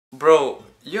Bro,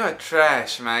 you're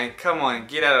trash, man. Come on,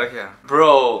 get out of here.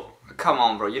 Bro, come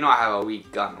on, bro. You know I have a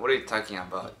weak gun. What are you talking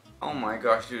about? Oh my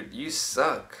gosh, dude, you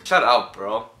suck. Shut up,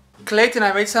 bro. Clayton,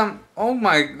 I made some... Oh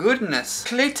my goodness.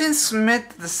 Clayton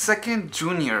Smith II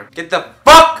Jr. Get the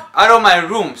fuck out of my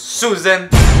room, Susan.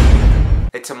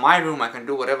 It's my room, I can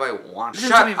do whatever I want.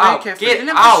 Shut up, get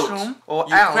out! Or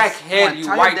you else, crackhead, you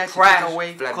white trash!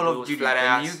 Flat Call of Duty, flat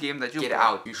ass. new game that you get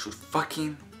out. You should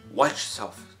fucking watch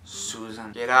yourself,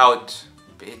 Susan. Get out,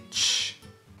 bitch.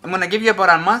 I'm gonna give you about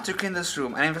a month to clean this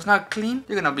room, and if it's not clean,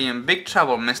 you're gonna be in big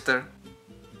trouble, mister.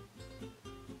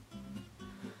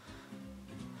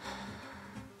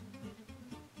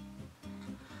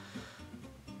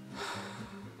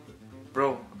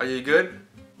 Bro, are you good?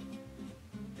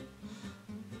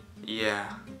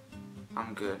 Yeah,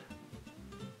 I'm good.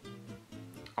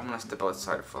 I'm gonna step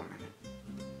outside for a minute.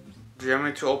 Do you want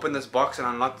me to open this box and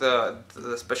unlock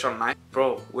the special knife?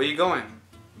 Bro, where you going?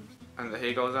 And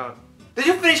he goes out. Did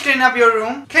you finish cleaning up your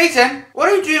room? Clayton, what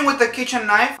are you doing with the kitchen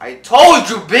knife? I told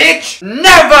you, bitch!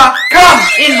 Never come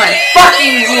in my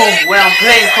fucking room when I'm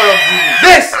playing Call of Duty.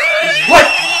 This